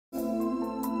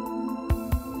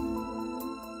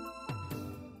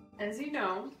as you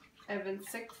know, I've been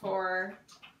sick for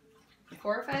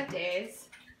 4 or 5 days,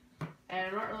 and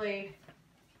I'm not really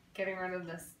getting rid of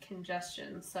this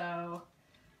congestion, so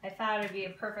I thought it'd be a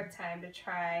perfect time to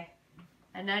try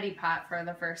a neti pot for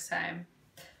the first time.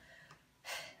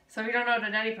 So if you don't know what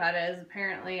a neti pot is,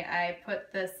 apparently I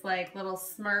put this like little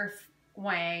Smurf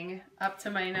wang up to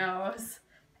my nose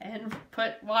and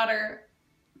put water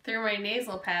through my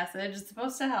nasal passage. It's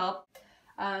supposed to help.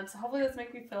 So hopefully this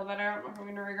makes me feel better. I don't know if I'm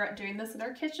going to regret doing this in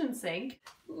our kitchen sink.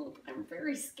 Ooh, I'm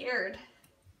very scared.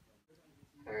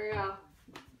 There we go.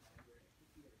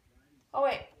 Oh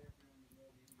wait.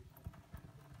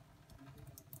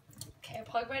 Okay, I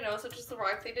plugged my nose, which is the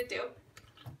wrong thing to do.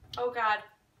 Oh god.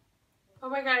 Oh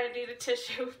my god, I need a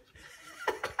tissue.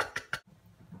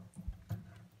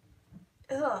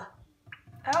 Ugh.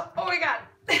 Oh my god.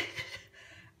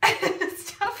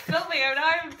 Stop filming,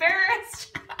 I'm embarrassed.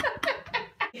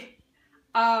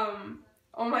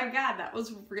 Oh my god, that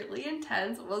was really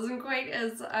intense. It wasn't quite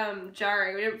as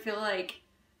jarring. We didn't feel like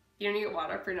you get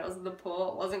water up your nose in the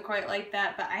pool. It wasn't quite like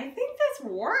that, but I think this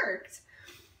worked.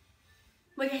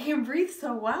 Like, I can breathe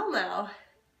so well now.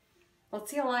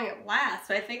 Let's see how long it lasts.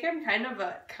 I think I'm kind of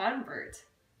a convert.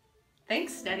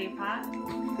 Thanks, Neti Pot.